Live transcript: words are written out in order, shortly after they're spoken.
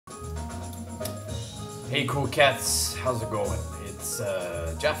Hey cool cats, how's it going? It's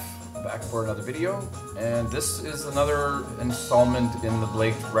Jeff back for another video, and this is another installment in the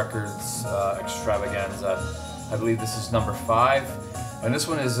Blake Records extravaganza. I believe this is number 5, and this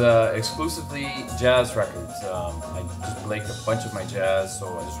one is exclusively jazz records. I just Blaked a bunch of my jazz,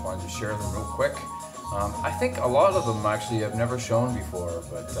 so I just wanted to share them real quick. I think a lot of them actually I've never shown before,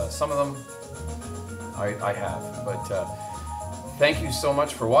 but some of them I have. But thank you so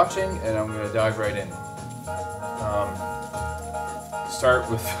much for watching, and I'm going to dive right in. Start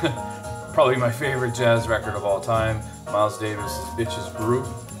with probably my favorite jazz record of all time, Miles Davis' Bitches Brew.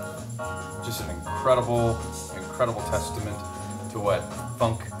 Just an incredible testament to what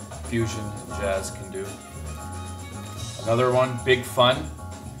funk, fusion, and jazz can do. Another one, Big Fun.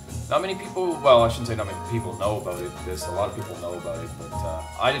 Not many people, well, I shouldn't say not many people know about it. A lot of people know about it, but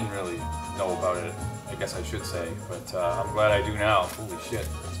I didn't really know about it, I guess I should say, but I'm glad I do now. Holy shit,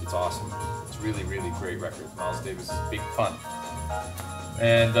 it's awesome. It's really great record. Miles Davis' Big Fun.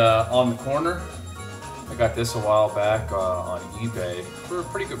 And On the Corner, I got this a while back on eBay for a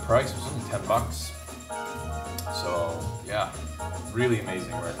pretty good price. It was only 10 bucks. So yeah, really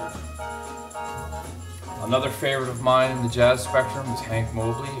amazing record. Another favorite of mine in the jazz spectrum is Hank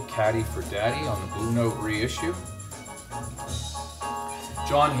Mobley, A Caddy for Daddy, on the Blue Note reissue.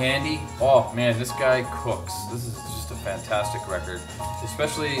 John Handy, oh man, this guy cooks. This is just a fantastic record,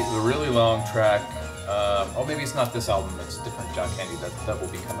 especially the really long track. Oh, maybe it's not this album, it's a different John Handy that will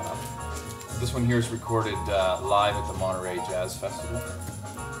be coming up. This one here is recorded live at the Monterey Jazz Festival.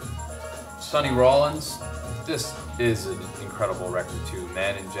 Sonny Rollins, this is an incredible record too.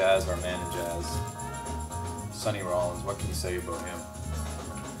 Man in Jazz, our man in jazz. Sonny Rollins, what can you say about him?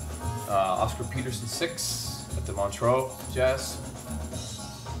 Oscar Peterson 6 at the Montreux Jazz.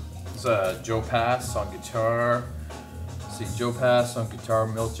 It's Joe Pass on guitar. See, Joe Pass on guitar,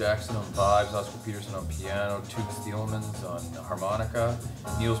 Milt Jackson on vibes, Oscar Peterson on piano, Toots Thielemans on harmonica,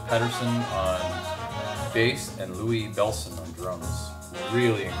 Niels Pedersen on bass, and Louis Belson on drums.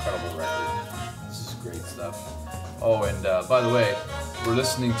 Really incredible record. This is great stuff. Oh, and by the way, we're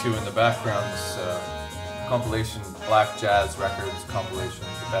listening to in the background this compilation, Black Jazz Records compilation,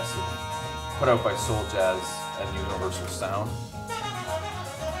 the best put out by Soul Jazz and Universal Sound.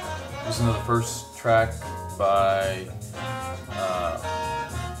 Listen to the first track by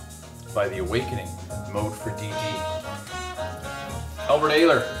The Awakening, Mode for DD. Albert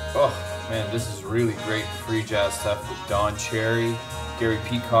Ayler, oh man, this is really great free jazz stuff with Don Cherry, Gary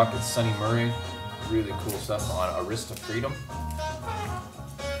Peacock, and Sonny Murray. Really cool stuff on Arista Freedom.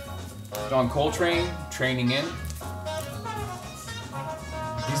 John Coltrane, Training In.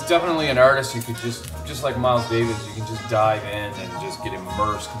 He's definitely an artist you could just like Miles Davis, you can just dive in and just get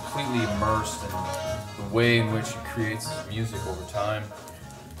immersed, completely immersed in the way in which he creates his music over time.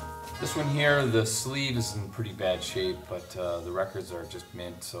 This one here, the sleeve is in pretty bad shape, but the records are just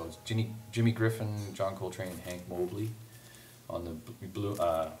mint. So it's Jimmy Griffin, John Coltrane, and Hank Mobley on the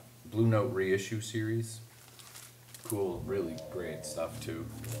Blue Note reissue series. Cool, really great stuff too.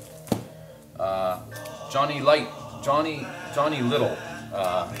 Johnny Little,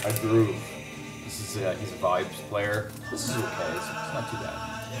 A Groove. He's a vibes player. This is okay, it's not too bad.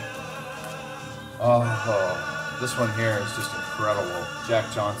 Oh, this one here is just incredible.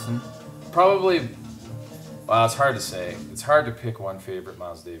 Jack Johnson. Probably, well, it's hard to say. It's hard to pick one favorite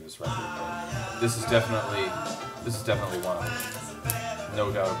Miles Davis record, but this is definitely one of them.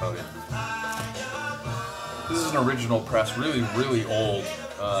 No doubt about it. This is an original press, really old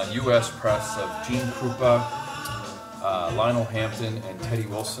U.S. press of Gene Krupa, Lionel Hampton, and Teddy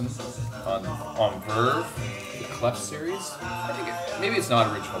Wilson on Verve, the Clef series. I think maybe it's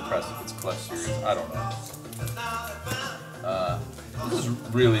not original press if it's Clef series. I don't know. This is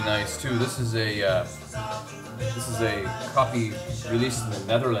really nice too. This is a copy released in the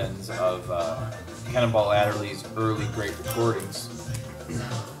Netherlands of Cannonball Adderley's early great recordings.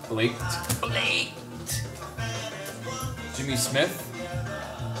 Blake. Jimmy Smith,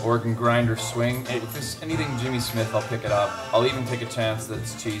 Organ Grinder Swing. If it's anything Jimmy Smith, I'll pick it up. I'll even take a chance that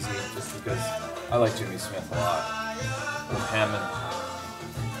it's cheesy, just because I like Jimmy Smith a lot. With Hammond.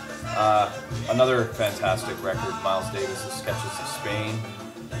 Another fantastic record, Miles Davis' Sketches of Spain.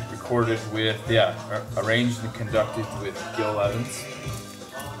 Recorded with, arranged and conducted with Gil Evans.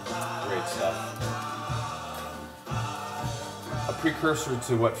 Great stuff. A precursor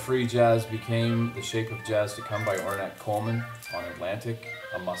to what free jazz became, The Shape of Jazz to Come by Ornette Coleman on Atlantic,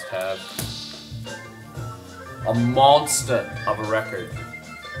 a must-have. A monster of a record,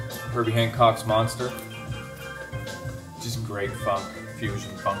 Herbie Hancock's Monster. Just great funk,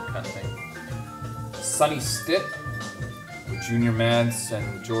 fusion funk kind of thing. Sonny Stitt with Junior Mance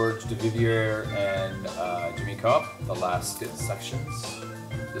and George DeVivier and Jimmy Cobb, the last skit sections.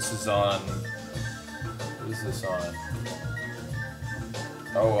 This is on, what is this on?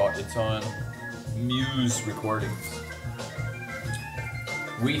 Oh, it's on Muse Recordings.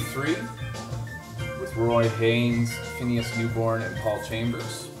 We Three with Roy Haynes, Phineas Newborn, and Paul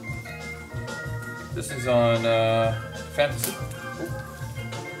Chambers. This is on Fantasy.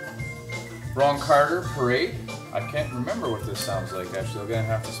 Ron Carter, Parade. I can't remember what this sounds like, actually. I'm gonna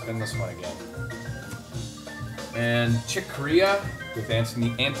have to spin this one again. And Chick Corea with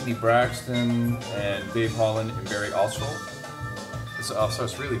Anthony Braxton and Dave Holland and Barry Altschul. So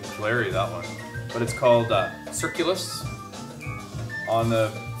it's really blurry, that one. But it's called Circulus on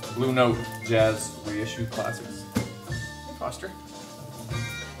the Blue Note Jazz Reissue Classics. Hey, Foster.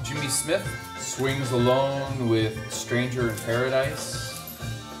 Jimmy Smith, Swings Alone with Stranger in Paradise.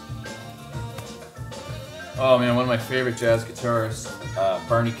 Oh man, one of my favorite jazz guitarists,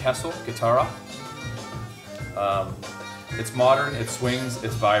 Barney Kessel, Guitarra. It's modern, it swings,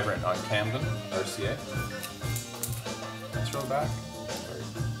 it's vibrant on Camden, RCA. Let's throw back.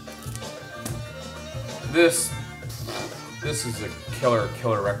 This is a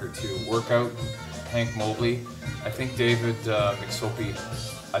killer record too. Workout, Hank Mobley. I think David McSopey,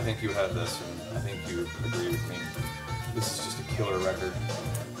 I think you had this and I think you agree with me. This is just a killer record.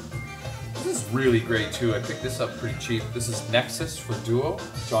 This is really great too. I picked this up pretty cheap. This is Nexus for Duo,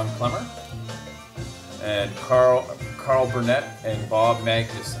 John Clemmer, and Carl Burnett and Bob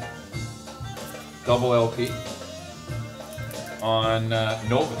Magnuson. Double LP on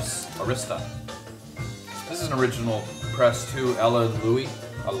Novus, Arista. This is an original press too, Ella and Louie.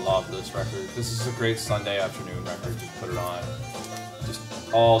 I love this record. This is a great Sunday afternoon record. Just put it on. Just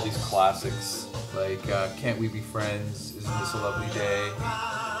all these classics like Can't We Be Friends, Isn't This a Lovely Day?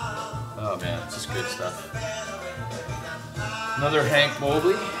 Oh man, it's just good stuff. Another Hank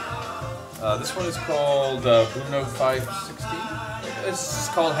Mobley. This one is called Blue Note 516. It's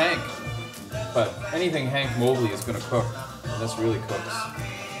just called Hank. But anything Hank Mobley is going to cook. And this really cooks. I'm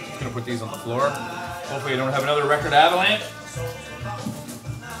just going to put these on the floor. Hopefully I don't have another record avalanche.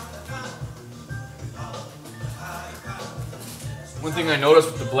 One thing I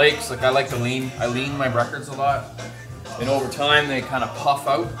noticed with the Blakes, like I lean my records a lot. And over time, they kind of puff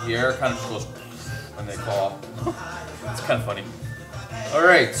out. The air kind of just goes when they fall off. It's kind of funny. All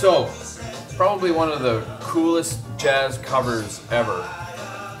right, so probably one of the coolest jazz covers ever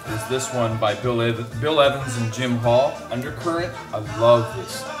is this one by Bill Evans and Jim Hall, Undercurrent. I love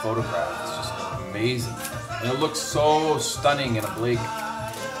this photograph. It's just amazing. And it looks so stunning in a Blake.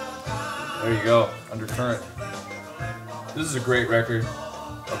 There you go, Undercurrent. This is a great record.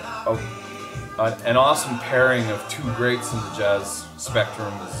 An awesome pairing of two greats in the jazz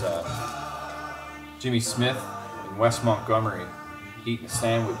spectrum is Jimmy Smith and Wes Montgomery eating a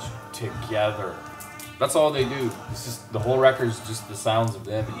sandwich together. That's all they do. It's just the whole record is just the sounds of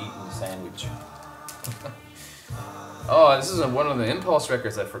them eating a sandwich. Oh, this is one of the Impulse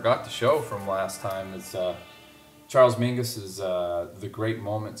records I forgot to show from last time. It's Charles Mingus's The Great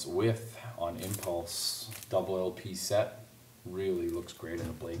Moments With on Impulse double LP set. Really looks great in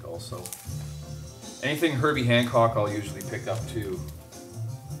the Blake also. Anything Herbie Hancock I'll usually pick up too.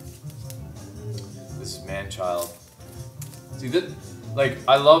 This is Manchild. See that, like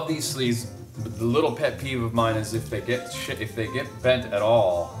I love these sleeves, but the little pet peeve of mine is if they get bent at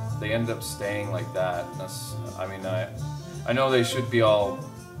all, they end up staying like that. And that's, I mean, I know they should be all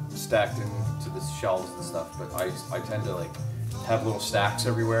stacked into the shelves and stuff, but I tend to like have little stacks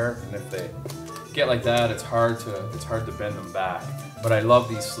everywhere, and if they get like that, it's hard to bend them back. But I love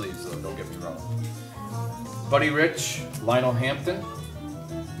these sleeves though, don't get me wrong. Buddy Rich, Lionel Hampton,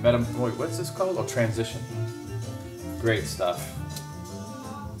 wait, what's this called? Oh, Transition. Great stuff.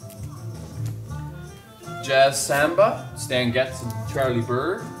 Jazz Samba, Stan Getz and Charlie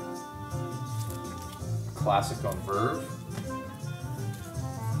Bird. Classic on Verve.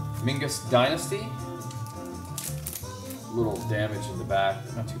 Mingus Dynasty. Little damage in the back,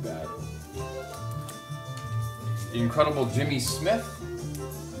 not too bad. The incredible Jimmy Smith.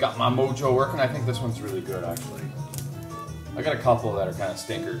 Got My Mojo Working. I think this one's really good, actually. I got a couple that are kind of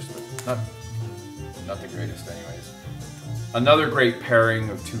stinkers, but not the greatest anyways. Another great pairing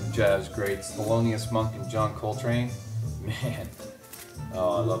of two jazz greats, Thelonious Monk and John Coltrane. Man,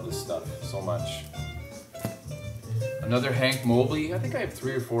 oh, I love this stuff so much. Another Hank Mobley. I think I have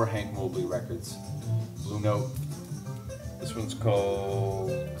 3 or 4 Hank Mobley records. Blue Note. This one's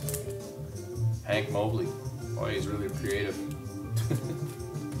called Hank Mobley. Boy, he's really creative.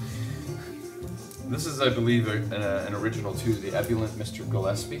 This is, I believe, an original too, the Ebullient Mr.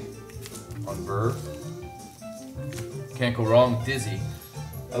 Gillespie on Verve. Can't go wrong with Dizzy.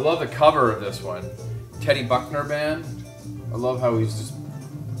 I love the cover of this one. Teddy Buckner Band. I love how he's just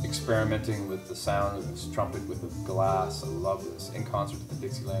experimenting with the sound of his trumpet with the glass. I love this. In concert at the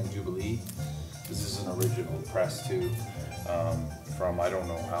Dixieland Jubilee. This is an original press too, from I don't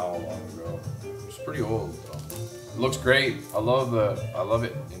know how long ago. It's pretty old though. It looks great. I love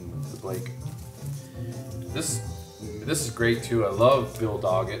it in the Blake. This is great too. I love Bill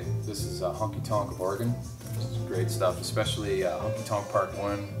Doggett. This is Honky Tonk Organ. This is great stuff, especially Honky Tonk Part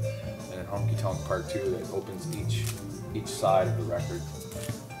 1 and then Honky Tonk Part 2 that opens each side of the record.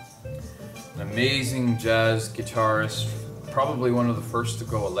 An amazing jazz guitarist, probably one of the first to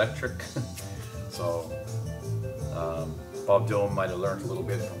go electric. So Bob Dylan might have learned a little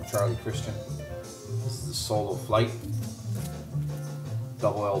bit from Charlie Christian. This is the Solo Flight,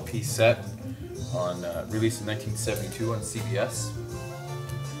 double LP set, on released in 1972 on CBS.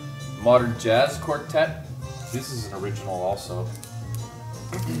 Modern Jazz Quartet. This is an original also.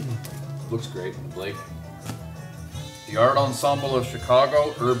 Looks great in the Blake. The Art Ensemble of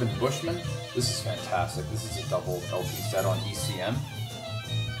Chicago, Urban Bushman. This is fantastic. This is a double LP set on ECM.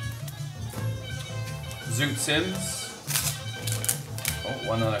 Zoot Sims. Oh,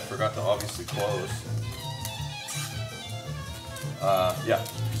 one that I forgot to obviously close. Yeah,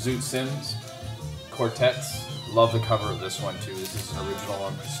 Zoot Sims. Quartets. Love the cover of this one too. This is an original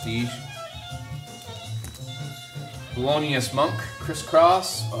on Prestige. Thelonious Monk,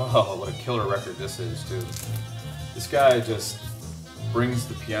 Crisscross. Oh, what a killer record this is too. This guy just brings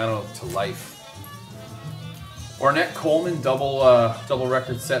the piano to life. Ornette Coleman, double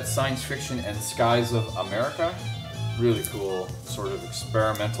record set, Science Fiction and Skies of America. Really cool, sort of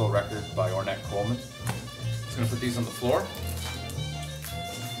experimental record by Ornette Coleman. Just gonna put these on the floor.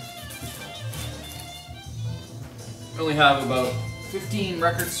 We only have about 15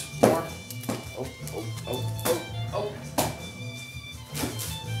 records more. Oh.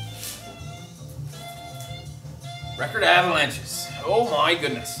 Record avalanches. Oh my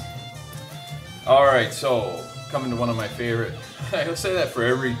goodness. Alright, so coming to one of my favorite. I'll say that for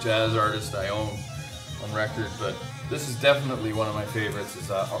every jazz artist I own on record, but this is definitely one of my favorites. Is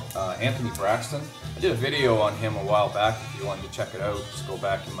Anthony Braxton. I did a video on him a while back. If you wanted to check it out, just go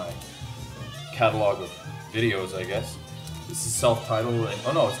back in my catalog of videos, I guess. This is self-titled.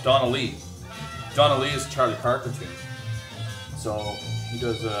 Oh no, it's Donna Lee. Donna Lee is Charlie Parker tune. So he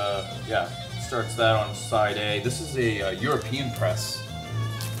does, yeah, starts that on side A. This is a European press.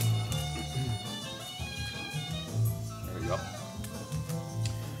 There we go.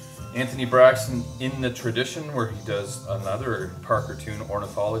 Anthony Braxton in the Tradition, where he does another Parker tune,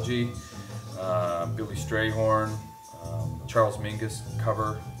 Ornithology. Billy Strayhorn, Charles Mingus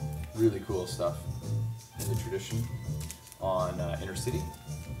cover. Really cool stuff. In the Tradition on Inner City.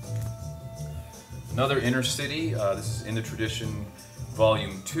 Another Inner City, this is In the Tradition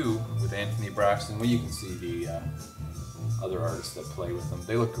Volume 2 with Anthony Braxton. Well, you can see the other artists that play with them.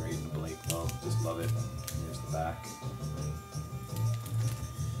 They look great in the Blake though, just love it. And here's the back.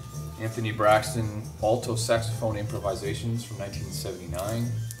 Anthony Braxton alto saxophone improvisations from 1979.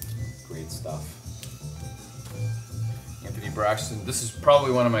 Great stuff. Anthony Braxton, this is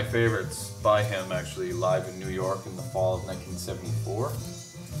probably one of my favorites by him actually, live in New York in the fall of 1974.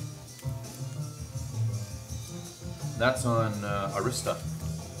 That's on Arista.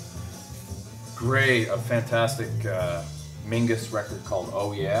 Great, a fantastic Mingus record called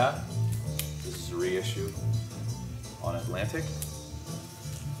Oh Yeah. This is a reissue on Atlantic.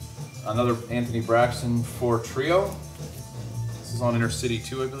 Another Anthony Braxton 4 trio. This is on Inner City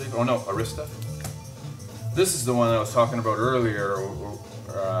too, I believe. Oh no, Arista. This is the one I was talking about earlier,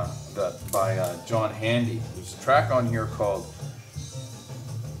 by John Handy. There's a track on here called,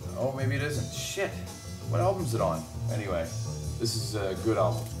 oh maybe it isn't, shit. What album's it on? Anyway, this is a good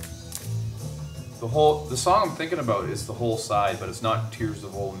album. The song I'm thinking about is the whole side, but it's not Tears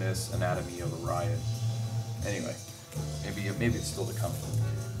of Ole Miss, Anatomy of a Riot. Anyway, maybe it's still to come.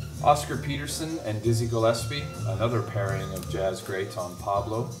 Oscar Peterson and Dizzy Gillespie, another pairing of jazz greats on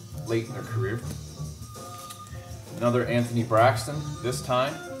Pablo, late in their career. Another Anthony Braxton, this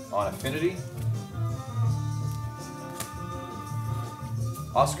time on Affinity.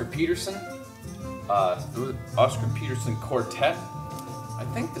 Oscar Peterson Quartet. I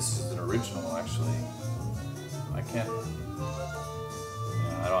think this is an original, actually. I can't.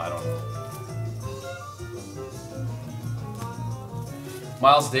 Yeah, I don't know.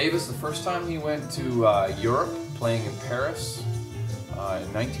 Miles Davis, the first time he went to Europe, playing in Paris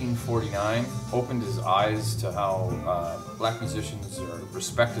in 1949, opened his eyes to how black musicians are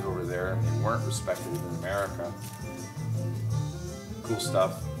respected over there and they weren't respected in America. Cool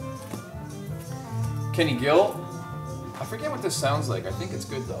stuff. Kenny Gill, I forget what this sounds like. I think it's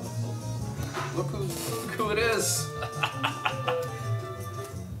good though. Look who it is.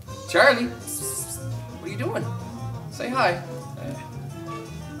 Charlie, what are you doing? Say hi.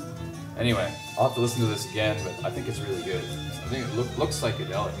 Anyway, I'll have to listen to this again, but I think it's really good. I think it looks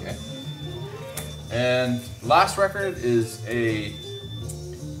psychedelic, eh? And last record is a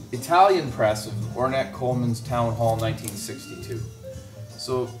Italian press of Ornette Coleman's Town Hall 1962.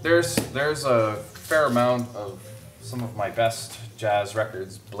 So there's a fair amount of some of my best jazz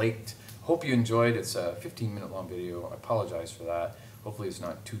records blaked. Hope you enjoyed. It's a 15-minute long video. I apologize for that. Hopefully it's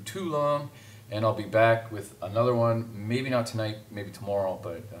not too long. And I'll be back with another one, maybe not tonight, maybe tomorrow,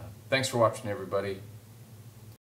 but thanks for watching, everybody.